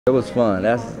It was fun.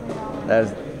 That's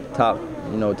top,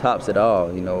 tops it all.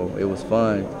 It was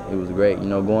fun. It was great.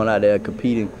 Going out there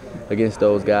competing against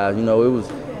those guys. It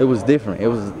was different. It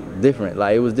was different.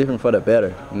 Like, it was different for the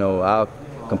better. Our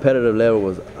competitive level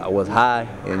was high,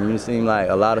 and it seemed like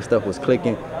a lot of stuff was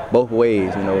clicking both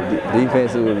ways.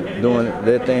 Defense was doing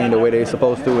their thing the way they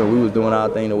supposed to, and we was doing our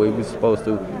thing the way we were supposed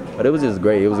to. But it was just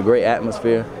great. It was a great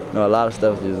atmosphere. A lot of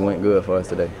stuff just went good for us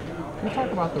today. Can you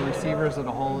talk about the receivers as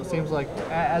a whole? It seems like,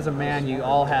 as a man, you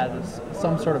all had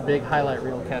some sort of big highlight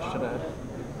reel catch today.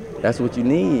 That's what you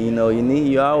need.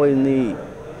 You always need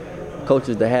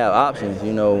coaches to have options. He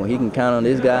can count on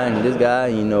this guy and this guy.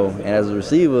 And as a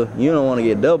receiver, you don't want to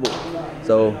get doubled.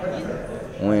 So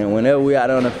whenever we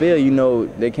out on the field,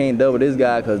 they can't double this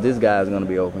guy because this guy is going to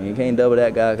be open. You can't double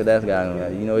that guy because that guy is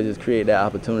going to. It just create that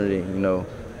opportunity.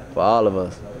 For all of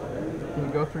us. Can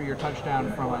you go through your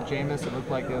touchdown from Jameis? It looked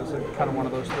like it was kind of one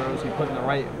of those throws he put in the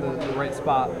right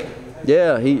spot.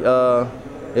 Yeah,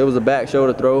 it was a back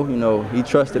shoulder throw. He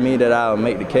trusted me that I would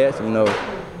make the catch. And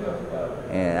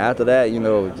after that,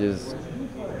 just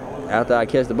after I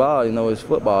catch the ball, it's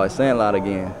football. It's sandlot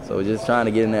again. So just trying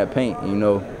to get in that paint.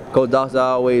 Coach Dawson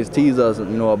always tease us,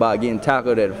 about getting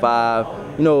tackled at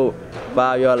 5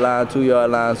 yard line, 2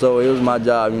 yard line. So it was my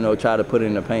job, try to put it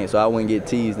in the paint so I wouldn't get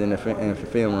teased in the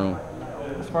film room.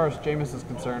 As far as Jameis is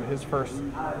concerned, his first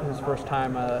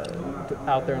time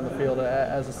out there in the field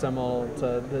as a Seminole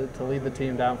to lead the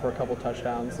team down for a couple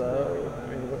touchdowns.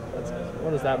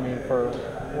 What does that mean for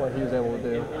what he was able to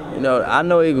do? I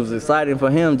know it was exciting for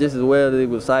him just as well as it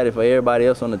was exciting for everybody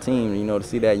else on the team. To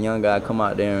see that young guy come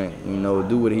out there and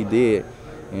do what he did.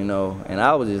 And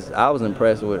I was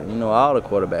impressed with all the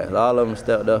quarterbacks. All of them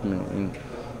stepped up and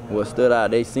what stood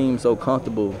out. They seemed so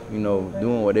comfortable,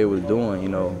 doing what they was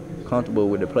doing. Comfortable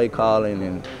with the play calling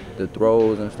and the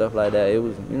throws and stuff like that. It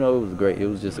was, it was great. It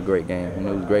was just a great game.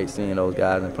 It was great seeing those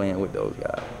guys and playing with those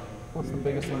guys. What's the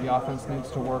biggest thing the offense needs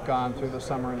to work on through the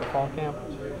summer and the fall camp?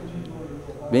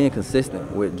 Being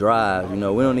consistent with drives. We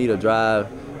don't need a drive,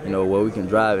 where we can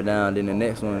drive it down. Then the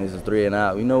next one is a 3 and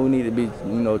out. We need to be,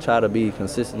 try to be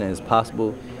consistent as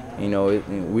possible.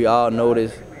 We all know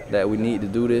this, that we need to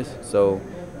do this. So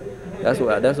that's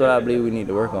what I believe we need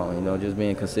to work on. Just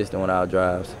being consistent with our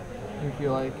drives. Do you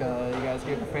feel like you guys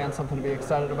gave the fans something to be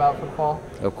excited about for the fall?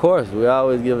 Of course, we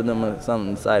always give them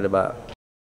something to excited about.